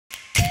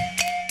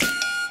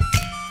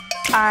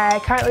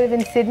I currently live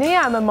in Sydney.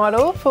 I'm a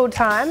model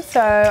full-time, so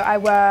I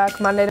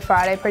work Monday to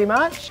Friday pretty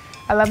much.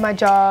 I love my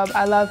job,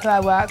 I love who I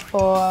work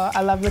for,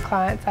 I love the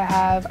clients I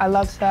have, I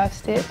love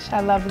SurfStitch, I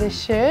love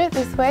this shoot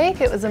this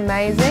week, it was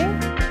amazing.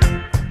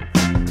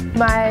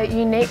 My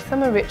unique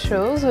summer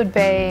rituals would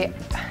be,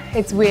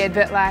 it's weird,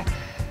 but like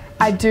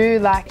I do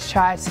like to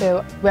try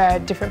to wear a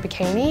different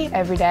bikini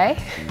every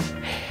day.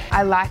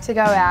 I like to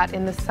go out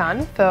in the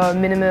sun for a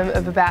minimum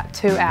of about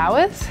 2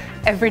 hours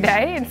every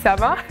day in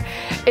summer.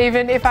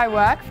 Even if I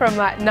work from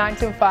like 9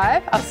 till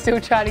 5, I'll still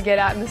try to get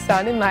out in the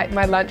sun in like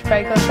my lunch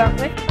break or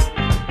something.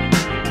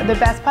 The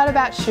best part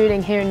about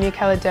shooting here in New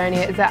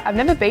Caledonia is that I've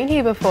never been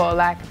here before.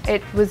 Like,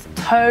 it was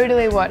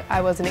totally what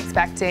I wasn't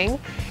expecting.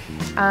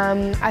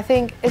 I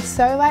think it's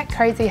so like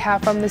crazy how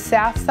from the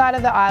south side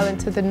of the island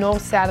to the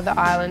north side of the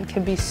island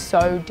can be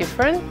so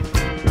different.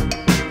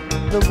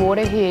 The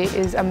water here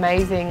is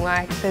amazing.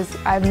 Like,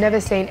 I've never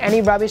seen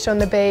any rubbish on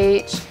the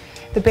beach.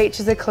 The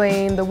beaches are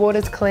clean, the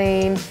water's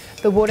clean,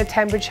 the water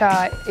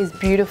temperature is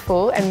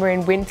beautiful, and we're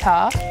in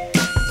winter.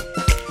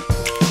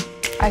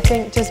 I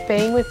think just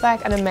being with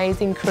like an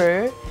amazing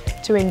crew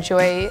to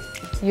enjoy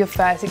your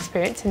first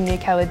experience in New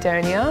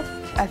Caledonia,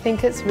 I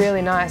think it's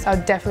really nice. I'll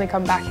definitely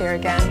come back here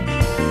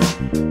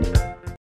again.